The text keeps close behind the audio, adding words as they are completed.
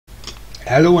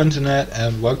Hello Internet,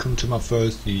 and welcome to my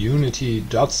first Unity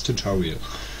dots tutorial.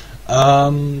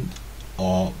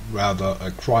 Or rather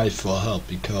a cry for help,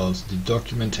 because the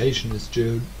documentation is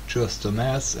just a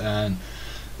mess, and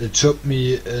it took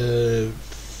me a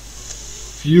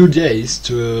few days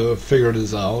to figure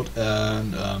this out.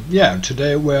 And yeah,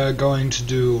 today we're going to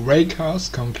do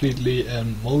raycast completely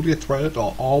in multithreaded,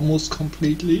 or almost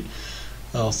completely.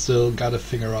 I'll still gotta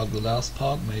figure out the last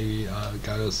part. Maybe I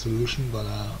got a solution, but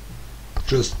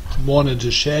just wanted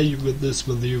to share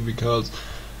with you because,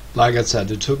 like I said,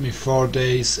 it took me 4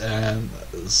 days and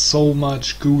so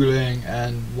much googling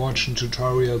and watching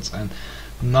tutorials, and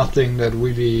nothing that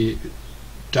really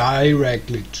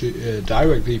directly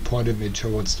pointed me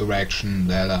towards the direction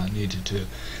that I needed to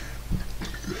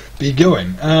be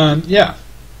going. And yeah,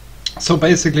 so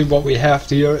basically what we have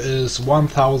here is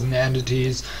 1000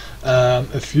 entities,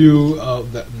 a few a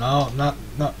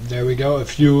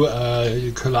few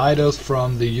colliders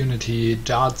from the Unity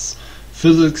dots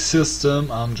physics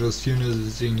system. I'm just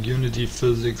using Unity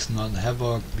physics, not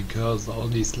Havoc, because all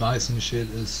these license shit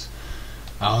is,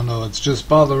 I don't know, it's just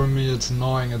bothering me, it's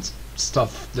annoying, it's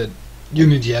stuff that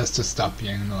Unity has to stop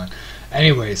being annoying.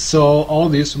 Anyway, so all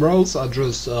these rows are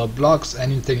just blocks,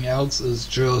 anything else is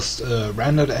just a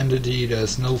rendered entity.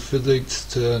 There's no physics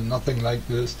to nothing like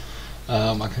this.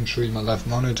 I can show you my left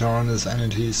monitor on this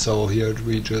entity. So here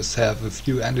we just have a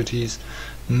few entities,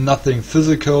 nothing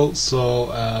physical,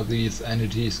 so these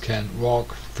entities can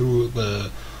walk through the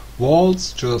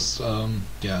walls. Just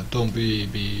yeah, don't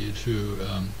be too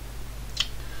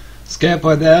scared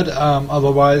by that.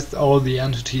 Otherwise all the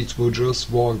entities will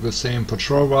just walk the same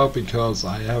patrol route, because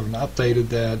I haven't updated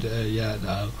that yet,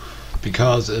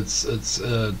 because it's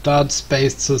a dots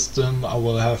based system. I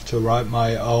will have to write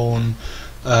my own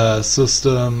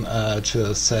system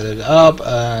to set it up,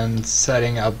 and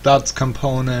setting up dots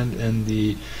component in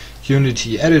the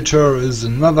Unity editor is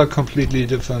another completely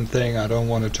different thing. I don't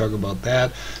want to talk about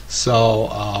that. So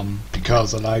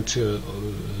because I like to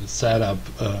set up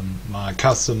my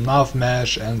custom nav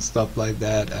mesh and stuff like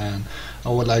that, and I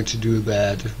would like to do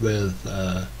that with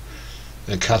a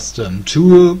custom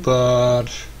tool, but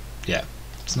yeah,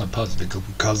 it's not possible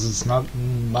because it's not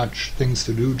much things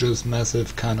to do, just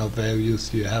massive kind of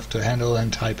values you have to handle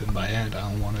and type in by hand. I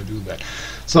don't want to do that.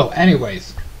 So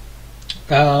anyways,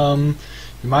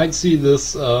 you might see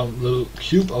this little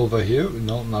cube over here.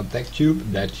 No, not that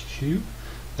cube, that cube.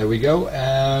 There we go.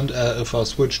 And if I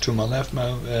switch to my left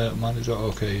monitor,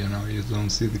 okay, you know, you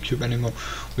don't see the cube anymore.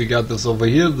 We got this over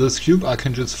here, this cube I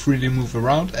can just freely move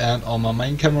around, and on my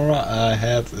main camera I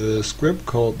have a script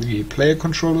called the player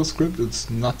controller script. It's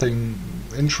nothing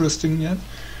interesting yet,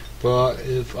 but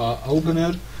if I open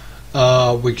it,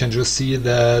 we can just see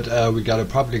that we got a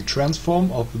public transform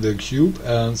of the cube,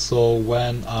 and so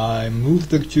when I move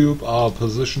the cube, our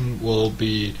position will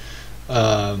be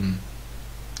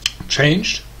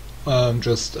changed.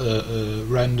 Just a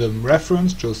random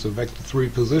reference, just a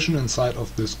vector3 position inside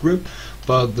of this script,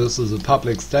 but this is a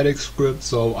public static script,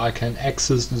 so I can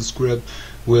access the script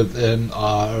within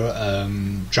our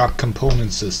JUG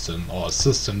component system, or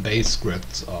system based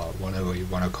scripts, or whatever you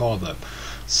want to call them.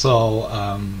 So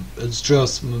it's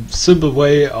just a simple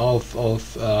way of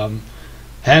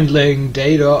handling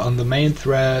data on the main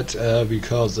thread,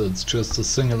 because it's just a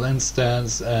single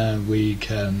instance, and we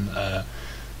can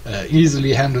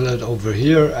easily handle it over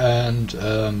here, and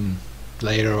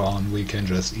later on we can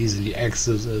just easily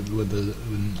access it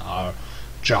within our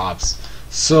jobs.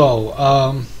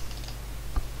 So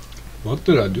what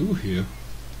did I do here?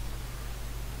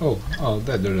 Oh,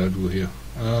 that did I do here?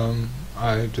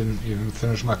 I didn't even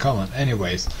finish my comment.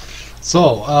 Anyways,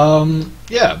 so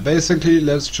yeah, basically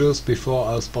let's just, before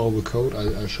I spoil the code,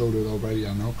 I showed it already,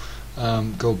 I know,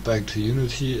 go back to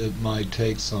Unity. It might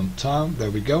take some time. There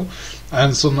we go.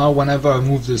 And so now whenever I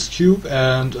move this cube,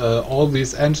 and all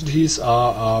these entities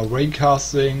are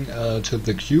raycasting to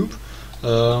the cube,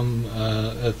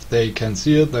 if they can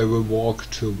see it, they will walk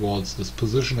towards this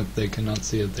position. If they cannot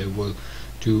see it, they will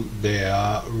do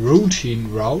their routine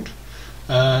route.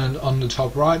 And on the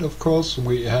top right, of course,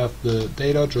 we have the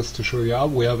data. Just to show you out,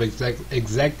 we have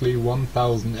exactly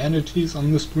 1000 entities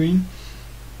on the screen.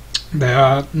 They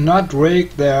are not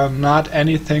rigged, they are not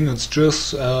anything, it's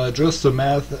just a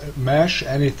math mesh.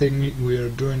 Anything we are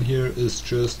doing here is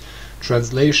just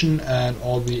translation, and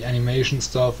all the animation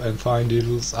stuff and fine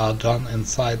details are done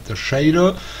inside the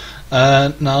shader.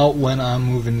 And now when I'm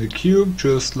moving the cube,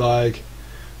 just like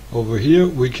over here,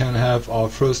 we can have our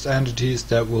first entities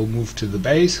that will move to the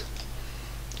base.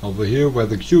 Over here where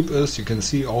the cube is, you can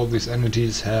see all these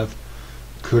entities have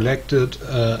connected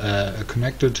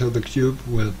to the cube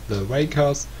with the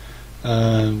raycast,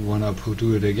 and when I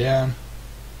do it again,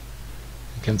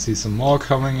 you can see some more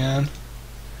coming in,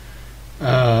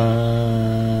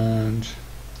 and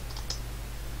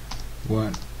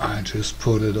when I just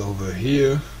put it over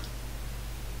here,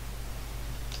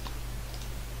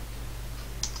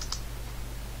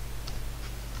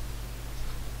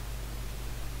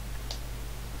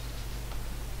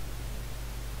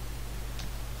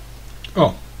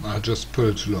 oh, I just put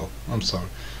it too low, I'm sorry.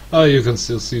 You can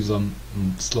still see them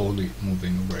slowly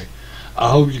moving away. I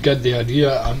hope you get the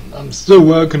idea. I'm still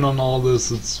working on all this.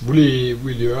 It's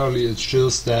really early. It's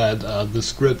just that the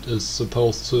script is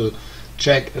supposed to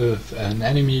check if an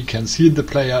enemy can see the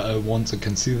player. Once it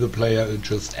can see the player, it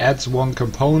just adds one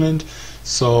component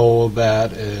so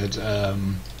that it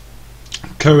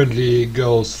currently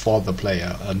goes for the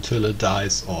player until it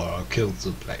dies or kills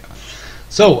the player.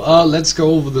 So let's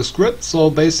go over the script. So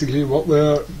basically what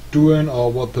we're doing,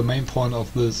 or what the main point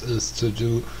of this is, to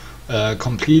do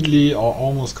completely or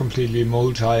almost completely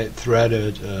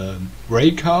multi-threaded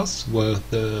raycasts with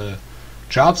the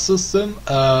job system,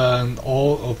 and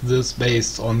all of this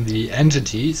based on the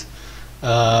entities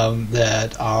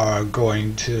that are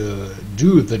going to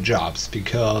do the jobs.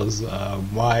 Because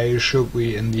why should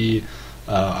we, in the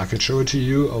I can show it to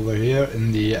you over here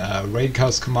in the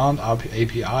raycast command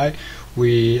API,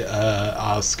 we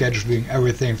are scheduling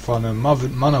everything for the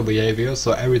mono behavior,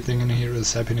 so everything in here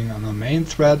is happening on a main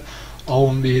thread.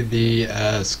 Only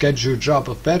the schedule job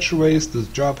of batch arrays, this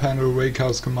job handle,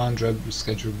 raycast command,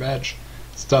 schedule batch,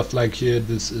 stuff like here,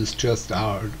 this is just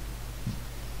our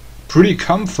pretty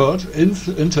comfort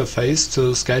interface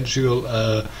to schedule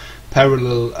a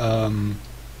parallel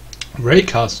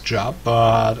raycast job,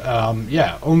 but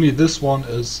yeah, only this one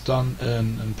is done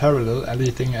in parallel.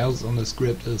 Anything else on the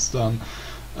script is done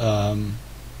on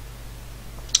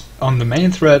the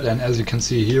main thread, and as you can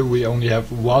see here, we only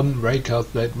have one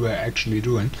raycast that we're actually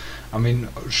doing. I mean,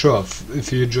 sure,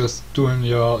 if you're just doing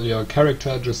your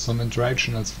character, just some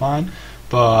interaction, that's fine,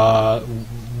 but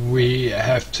we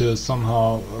have to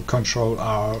somehow control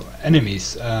our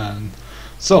enemies, and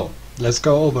so let's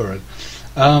go over it.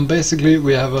 Basically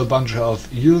we have a bunch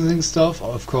of using stuff,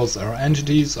 of course our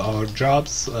entities, our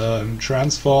jobs,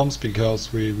 transforms,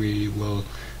 because we will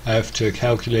have to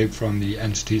calculate from the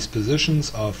entities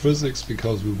positions, our physics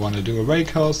because we want to do a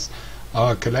raycast,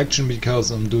 our collection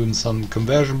because I'm doing some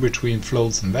conversion between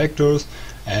floats and vectors,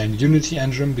 and Unity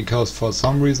engine because for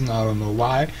some reason, I don't know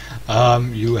why,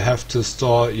 you have to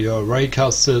store your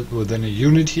raycasted within a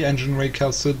Unity engine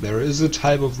raycasted. There is a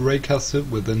type of raycasted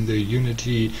within the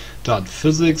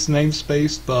Unity.physics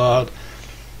namespace, but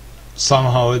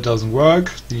somehow it doesn't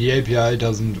work. The API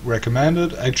doesn't recommend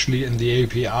it. Actually, in the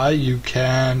API you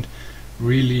can't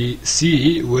really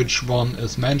see which one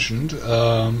is mentioned.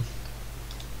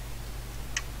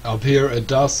 Up here it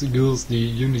does use the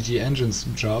Unity engines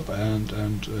job and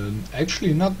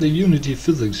actually not the Unity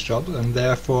physics job, and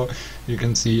therefore you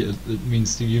can see it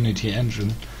means the Unity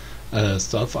engine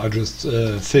stuff. I just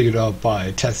figured out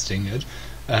by testing it,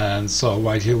 and so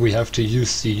right here we have to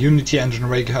use the Unity engine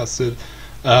raycasted,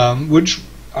 which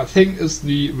I think is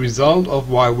the result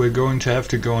of why we're going to have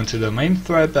to go into the main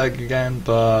thread back again,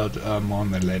 but more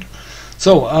on that later.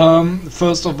 So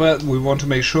first of all, we want to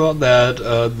make sure that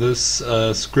this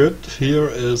script here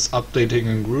is updating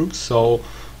in groups. So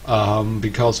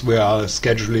because we are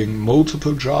scheduling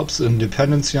multiple jobs in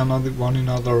dependency on one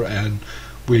another, and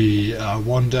we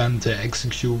want them to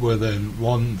execute within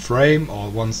one frame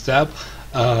or one step,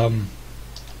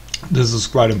 this is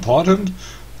quite important.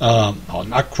 Or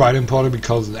not quite important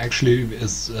because it actually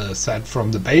is set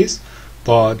from the base,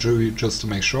 but just to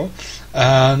make sure.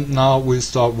 And now we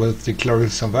start with declaring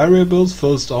some variables.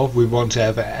 First off, we want to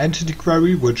have an entity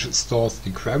query which stores the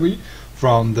query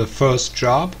from the first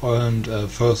job and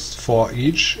first for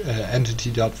each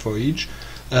entity.foreach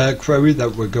query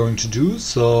that we're going to do,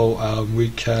 so we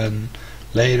can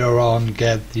later on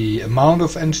get the amount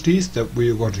of entities that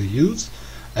we want to use.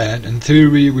 And in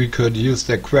theory we could use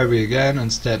that query again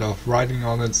instead of writing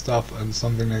all that stuff and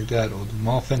something like that, or do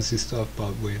more fancy stuff,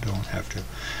 but we don't have to.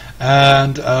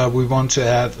 And we want to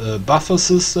have a buffer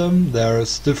system.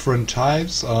 There's different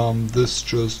types. This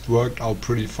just worked out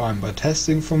pretty fine by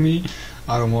testing for me.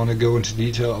 I don't want to go into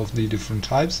detail of the different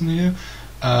types in here.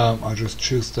 I just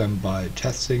choose them by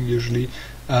testing usually.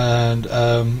 And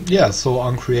yeah, so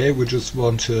on create we just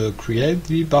want to create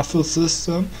the buffer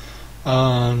system.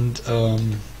 And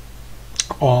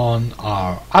on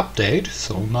our update,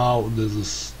 so now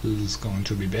this is going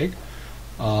to be big.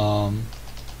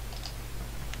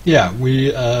 Yeah,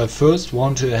 we first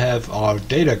want to have our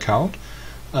data count,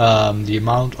 the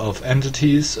amount of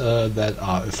entities that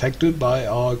are affected by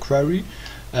our query,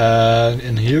 and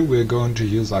in here we're going to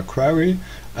use our query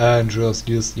and just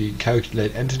use the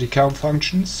calculate entity count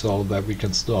function so that we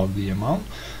can store the amount.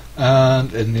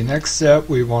 And in the next step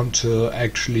we want to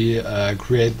actually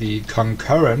create the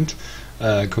concurrent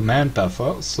command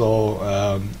buffer.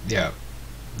 So yeah,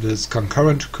 this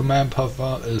concurrent command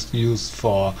buffer is used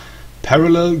for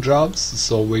parallel jobs,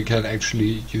 so we can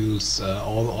actually use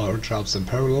all our jobs in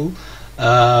parallel.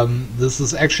 This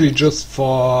is actually just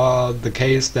for the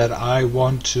case that I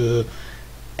want to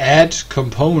add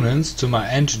components to my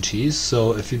entities.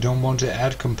 So if you don't want to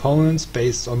add components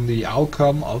based on the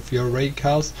outcome of your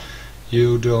raycast,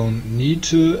 you don't need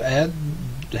to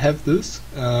have this.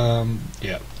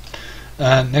 Yeah.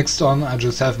 And next on, I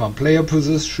just have my player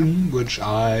position, which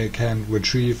I can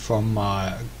retrieve from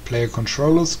my player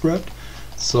controller script.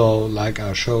 So like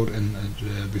I showed in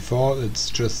before, it's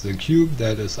just the cube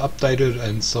that is updated,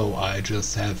 and so I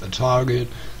just have a target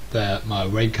that my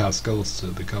raycast goes to,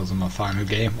 because in my final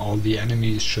game all the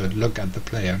enemies should look at the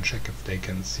player and check if they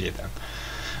can see them.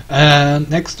 And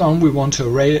next on, we want to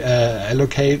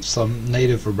allocate some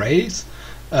native arrays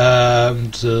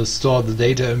to store the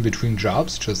data in between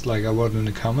jobs, just like I wrote in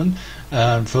the comment.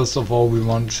 And first of all, we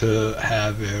want to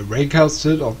have a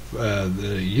raycasted of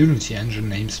the Unity engine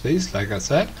namespace, like I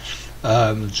said.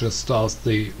 It just stores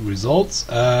the results,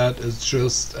 and it's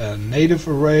just a native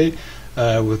array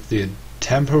with the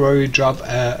temporary job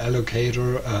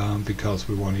allocator, because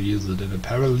we want to use it in a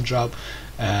parallel job,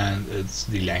 and it's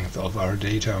the length of our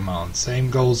data amount. Same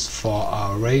goes for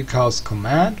our raycast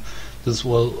command. This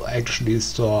will actually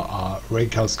store our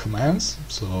raycast commands,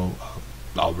 so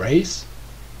our rays.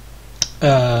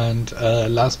 And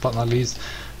last but not least,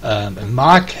 in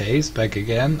my case, back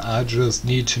again, I just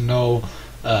need to know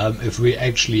if we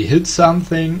actually hit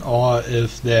something, or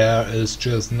if there is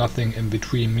just nothing in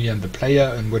between me and the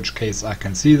player, in which case I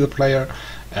can see the player.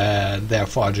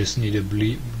 Therefore I just need a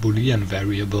boolean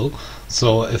variable.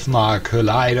 So if my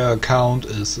collider count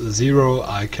is 0,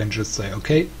 I can just say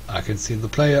okay, I can see the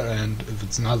player, and if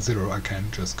it's not 0, I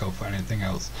can just go for anything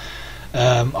else.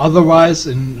 Otherwise,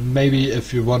 maybe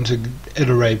if you want to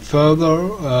iterate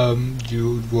further,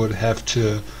 you would have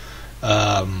to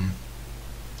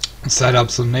set up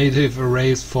some native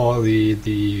arrays for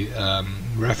the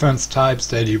reference types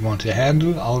that you want to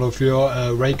handle out of your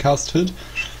raycast HID.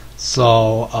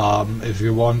 So if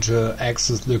you want to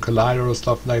access the collider or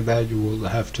stuff like that, you will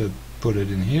have to put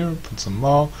it in here, put some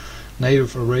more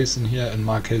native arrays in here. In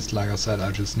my case, like I said,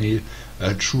 I just need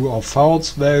a true or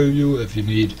false value. If you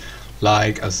need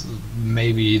like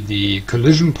maybe the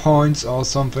collision points or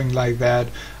something like that,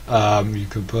 you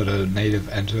can put a native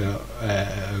enter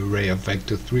array of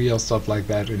vector 3 or stuff like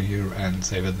that in here and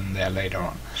save it in there later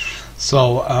on.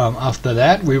 So after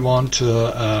that, we want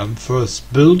to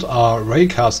first build our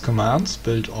raycast commands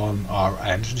built on our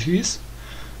entities.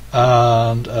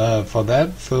 And for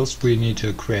that, first we need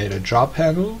to create a job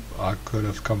handle. I could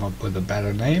have come up with a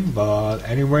better name, but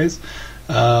anyways,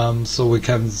 so we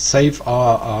can save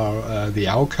the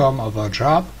outcome of our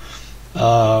job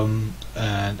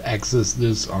and access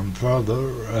this on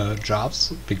further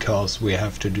jobs, because we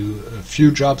have to do a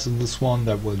few jobs in this one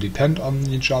that will depend on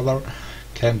each other.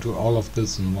 Can't do all of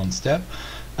this in one step.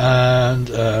 And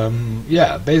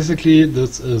yeah, basically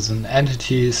this is an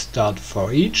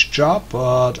entities.foreach job,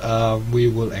 but we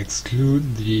will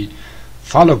exclude the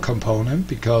follow component,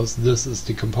 because this is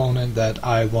the component that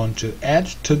I want to add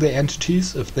to the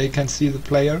entities if they can see the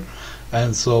player.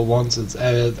 And so once it's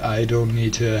added, I don't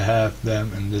need to have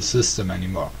them in the system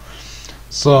anymore.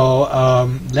 So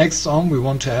next on, we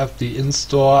want to have the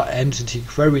in-store entity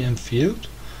query in field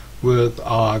with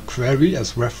our query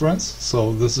as reference.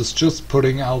 So this is just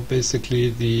putting out basically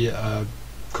the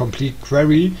complete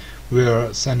query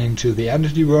we're sending to the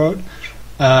entity world.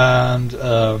 And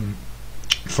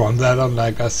from that on,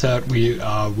 like I said, we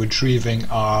are retrieving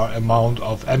our amount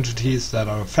of entities that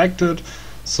are affected,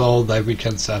 so that we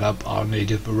can set up our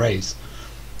native arrays.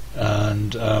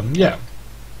 And yeah,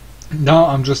 now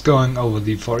I'm just going over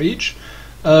the for each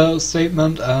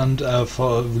statement, and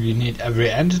we need every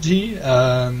entity,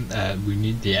 we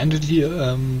need the entity,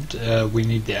 we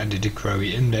need the entity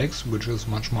query index, which is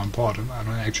much more important. I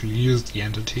don't actually use the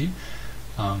entity.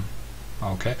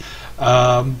 Okay,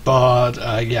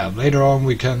 but yeah, later on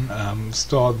we can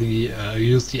store the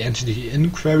use the entity in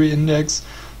query index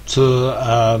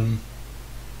to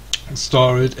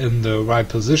store it in the right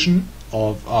position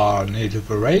of our native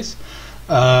arrays.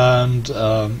 And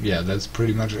yeah, that's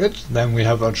pretty much it. Then we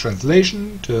have our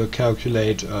translation to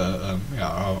calculate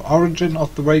our origin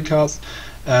of the raycast,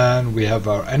 and we have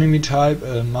our enemy type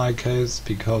in my case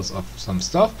because of some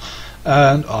stuff.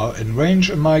 and are in range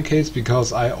in my case,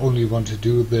 because I only want to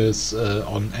do this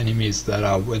on enemies that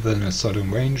are within a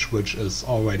certain range, which is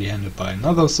already handled by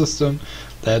another system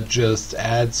that just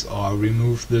adds or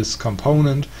removes this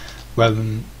component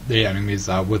when the enemies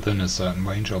are within a certain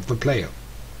range of the player,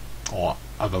 or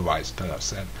otherwise better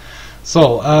said.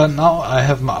 So now I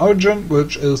have my origin,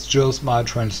 which is just my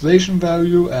translation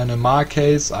value, and in my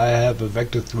case I have a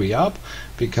vector3 up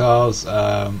because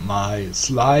my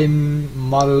slime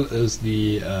model is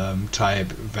the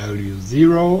type value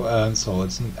 0, and so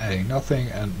it's adding nothing,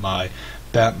 and my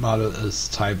bat model is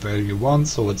type value 1,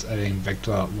 so it's adding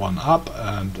vector 1 up,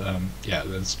 and yeah,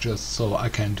 that's just so I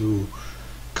can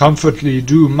comfortably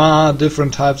do my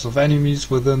different types of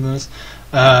enemies within this.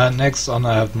 Next on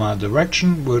I have my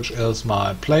direction, which is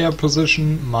my player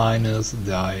position minus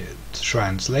the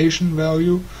translation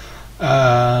value,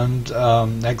 and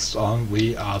next on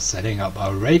we are setting up a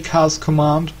raycast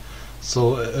command.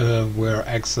 So we're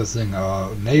accessing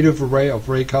our native array of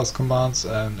raycast commands,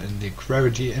 and in the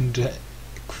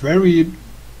query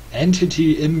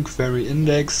entity in query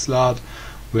index slot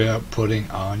we're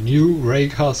putting our new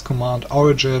raycast command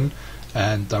origin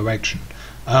and direction.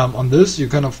 On this you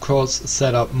can of course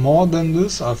set up more than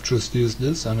this. I've just used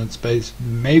this, and it's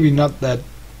maybe not that,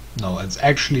 no, it's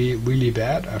actually really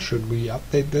bad. I should really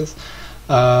update this.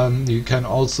 You can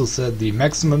also set the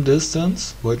maximum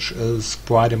distance, which is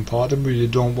quite important. You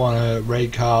don't want to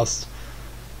raycast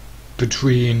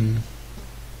between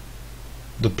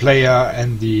the player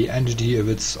and the entity if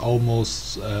it's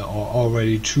almost or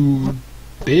already too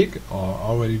big or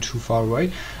already too far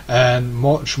away. And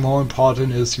much more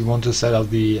important is you want to set up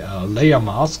the layer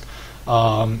mask.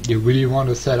 You really want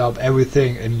to set up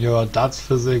everything in your DATS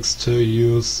physics to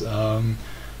use a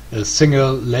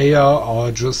single layer,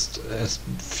 or just as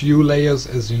few layers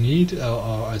as you need,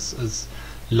 or as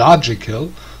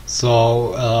logical,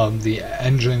 so the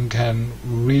engine can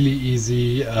really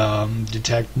easy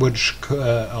detect which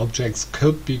objects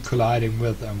could be colliding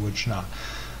with and which not.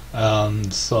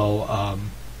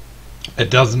 It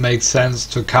doesn't make sense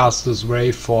to cast this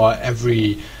ray for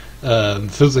every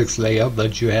physics layer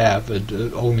that you have. It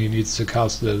only needs to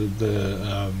cast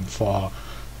for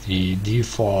the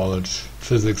default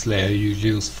physics layer you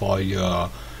use for your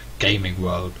gaming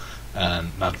world,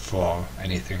 and not for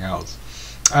anything else.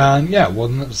 And yeah,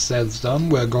 once that's done,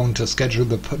 we're going to schedule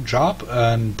the job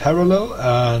in parallel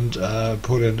and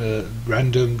put in a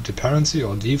random dependency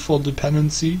or default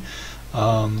dependency.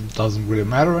 Doesn't really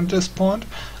matter at this point.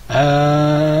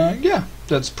 Yeah,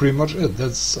 that's pretty much it.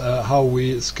 That's how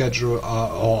we schedule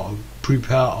or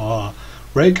prepare our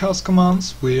raycast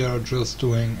commands. We are just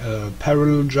doing a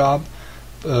parallel job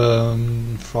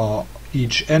for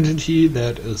each entity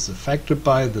that is affected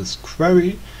by this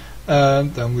query,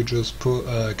 and then we just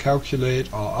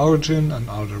calculate our origin and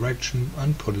our direction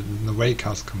and put it in the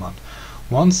raycast command.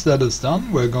 Once that is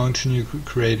done, we're going to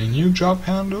create a new job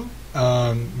handle.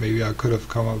 Maybe I could have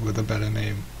come up with a better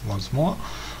name once more.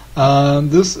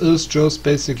 This is just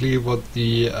basically what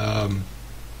the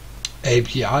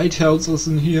API tells us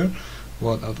in here,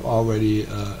 what I've already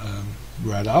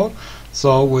read out.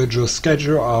 So we'll just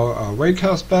schedule our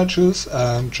raycast batches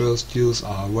and just use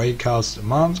our raycast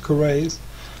amount arrays,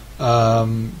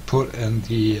 put in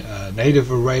the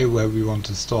native array where we want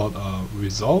to store our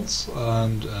results,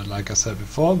 and like I said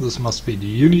before, this must be the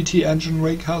Unity engine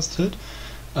raycast hit.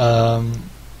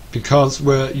 Because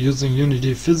we're using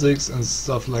Unity physics and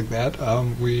stuff like that,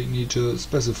 we need to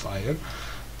specify it.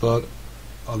 But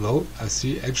although I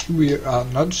see actually we are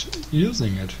not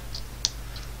using it,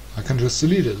 I can just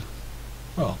delete it.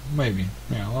 Well, maybe,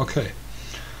 yeah, okay.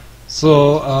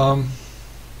 So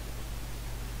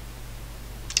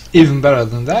even better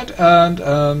than that,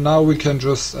 and now we can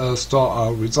just store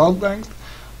our result length,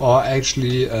 or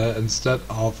actually instead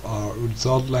of our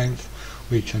result length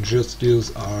we can just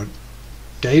use our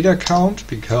data count,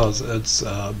 because it's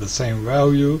the same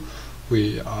value.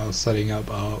 We are setting up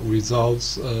our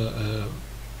results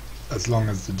as long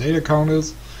as the data count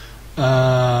is.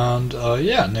 And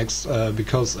yeah, next,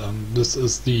 because this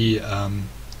is the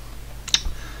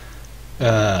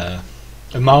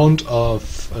amount of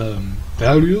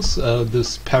values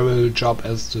this parallel job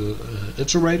has to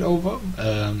iterate over.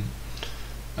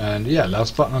 And yeah,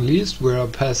 last but not least, we are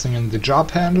passing in the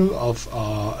job handle of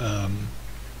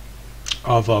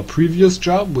our previous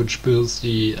job, which builds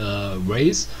the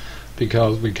rays,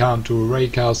 because we can't do a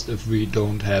raycast if we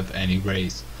don't have any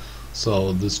rays.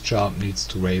 So this job needs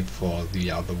to ray for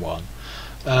the other one.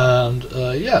 And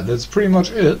yeah, that's pretty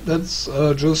much it. That's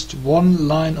just one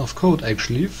line of code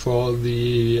actually for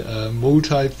the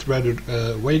multi-threaded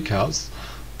raycast.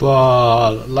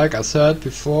 But like I said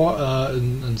before,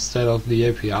 instead of the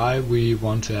API, we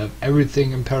want to have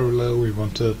everything in parallel. We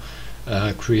want to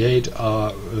create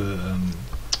our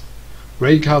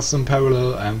raycasts in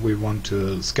parallel, and we want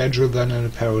to schedule them in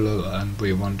parallel, and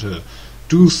we want to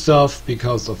do stuff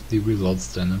because of the results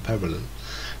then in parallel.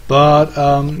 But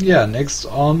yeah, next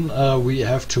on we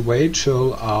have to wait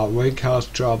till our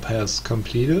raycast job has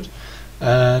completed.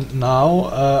 And now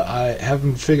I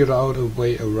haven't figured out a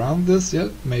way around this yet.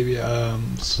 Maybe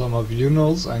some of you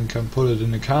knows and can put it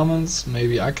in the comments.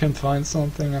 Maybe I can find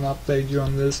something and update you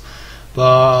on this.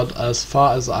 But as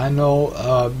far as I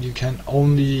know, you can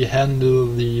only handle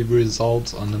the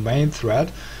results on the main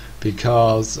thread,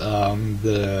 because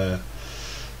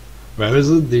where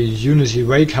is it? The Unity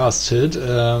raycasted,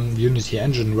 Unity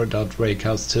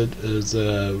engine.raycasted is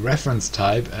a reference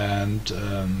type, and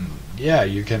yeah,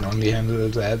 you can only handle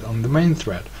that on the main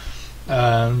thread.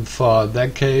 And for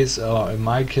that case, or in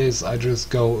my case, I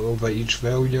just go over each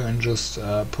value and just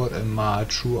put in my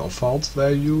true or false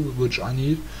value which I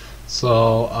need.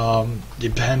 So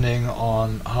depending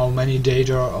on how many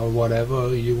data or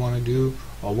whatever you want to do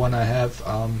or want to have,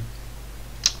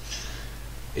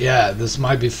 yeah, this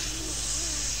might be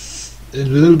a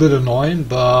little bit annoying,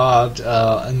 but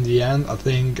in the end I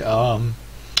think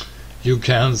you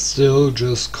can still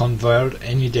just convert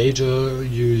any data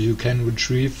you can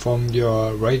retrieve from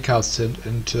your raycast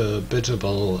into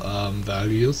bittable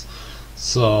values.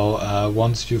 So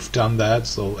once you've done that,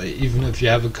 so even if you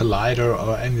have a collider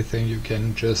or anything, you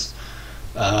can just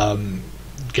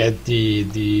get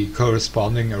the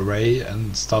corresponding array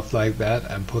and stuff like that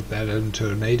and put that into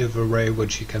a native array,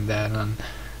 which you can then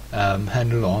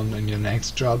handle on in your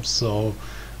next job. So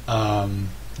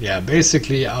yeah,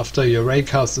 basically after your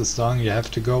raycast is done, you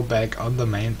have to go back on the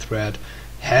main thread,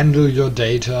 handle your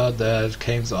data that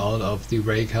came out of the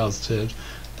raycasted,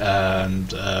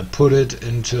 and put it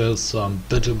into some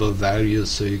bittable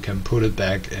values so you can put it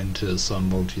back into some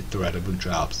multi-threadable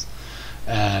jobs.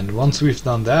 And once we've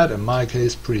done that, in my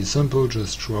case pretty simple,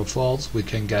 just true or false, we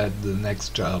can get the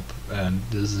next job, and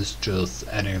this is just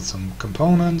adding some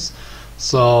components.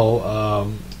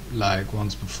 So like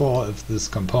once before, if this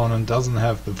component doesn't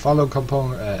have the follow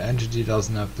component, entity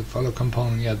doesn't have the follow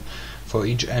component yet, for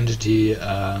each entity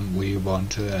we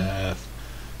want to have,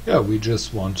 yeah, we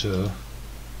just want to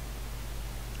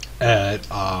add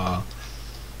our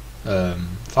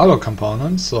follow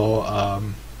component. So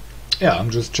yeah, I'm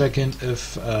just checking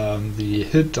if the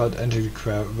hit.entity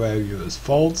value is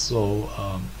false. So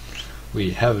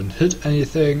we haven't hit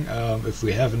anything. If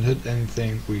we haven't hit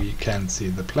anything, we can't see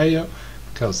the player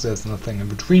because there's nothing in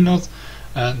between us.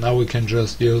 And now we can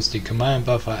just use the command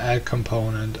buffer add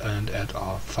component and add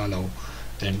our follow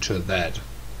into that.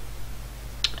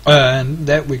 And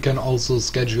that we can also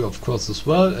schedule, of course, as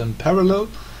well in parallel.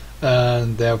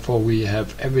 And therefore we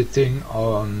have everything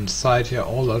on site here,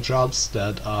 all our jobs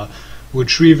that are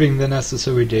retrieving the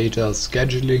necessary data,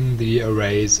 scheduling the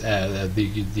arrays,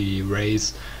 the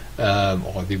arrays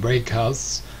or the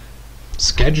raycasts,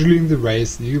 scheduling the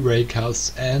arrays, the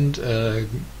raycasts, and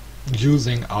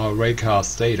using our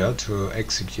raycast data to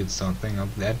execute something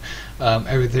of that.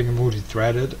 Everything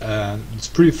multi-threaded, and it's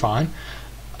pretty fine.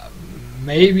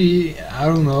 Maybe, I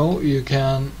don't know, you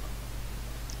can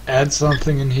add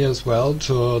something in here as well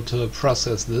to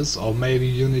process this, or maybe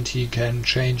Unity can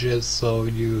change it so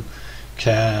you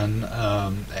can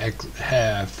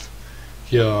have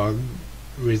your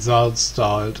results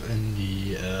start in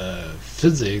the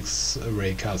physics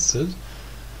raycasted.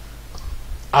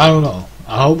 I don't know.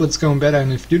 I hope it's going better in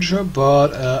the future,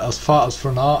 but as far as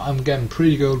for now, I'm getting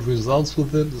pretty good results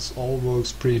with it. This all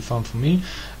works pretty fun for me.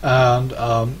 And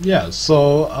yeah,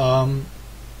 so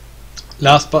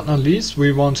last but not least,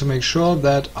 we want to make sure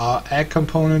that our add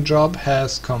component job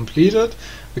has completed,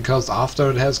 because after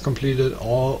it has completed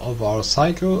all of our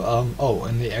cycle, oh,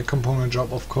 in the add component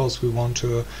job, of course, we want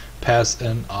to pass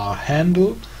in our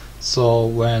handle. So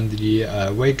when the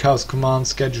raycastscommands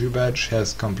schedule batch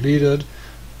has completed,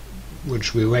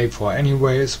 which we wait for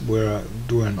anyways, we're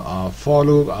doing our for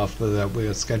loop. After that, we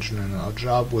are scheduling our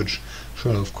job, which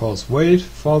should of course wait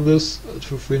for this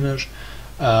to finish.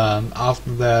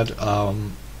 After that,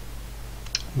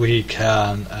 we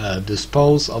can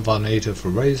dispose of our native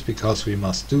arrays, because we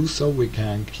must do so. We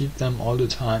can keep them all the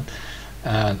time.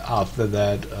 And after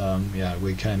that, yeah,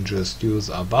 we can just use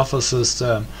our buffer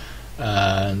system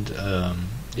and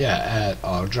yeah, add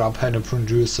our job header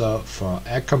producer for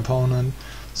add component.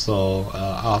 So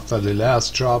after the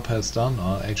last job has done,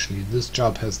 or actually this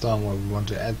job has done, where we want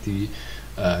to add the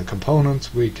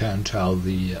components, we can tell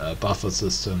the buffer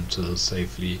system to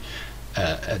safely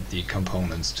add the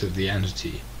components to the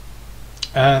entity.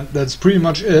 And that's pretty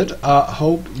much it. I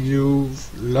hope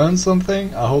you've learned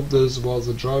something. I hope this was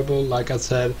enjoyable. Like I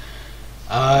said,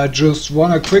 I just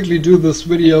want to quickly do this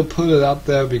video, put it up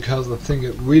there, because I think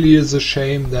it really is a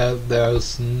shame that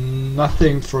there's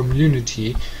nothing from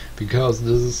Unity, because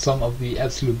this is some of the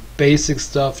absolute basic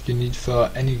stuff you need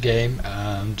for any game.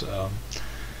 And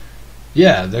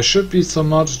yeah, there should be some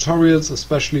more tutorials,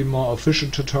 especially more official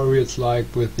tutorials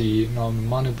like with the normal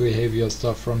money behavior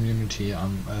stuff from Unity.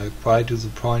 I'm quite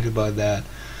disappointed by that,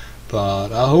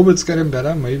 but I hope it's getting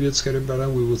better. Maybe it's getting better,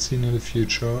 we will see in the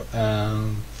future.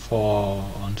 And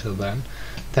until then,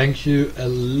 thank you a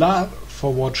lot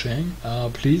for watching.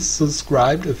 Please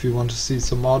subscribe if you want to see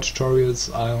some more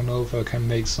tutorials. I don't know if I can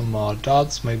make some more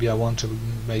dots. Maybe I want to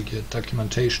make a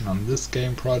documentation on this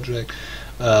game project,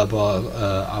 but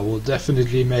I will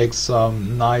definitely make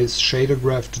some nice shader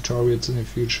graph tutorials in the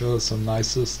future, some nice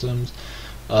systems.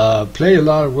 Play a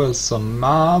lot with some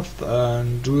math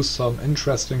and do some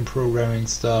interesting programming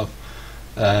stuff,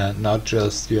 not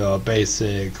just your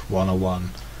basic 101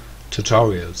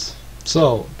 tutorials.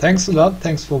 So thanks a lot,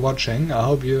 thanks for watching. I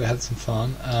hope you had some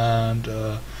fun,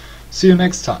 and see you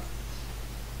next time.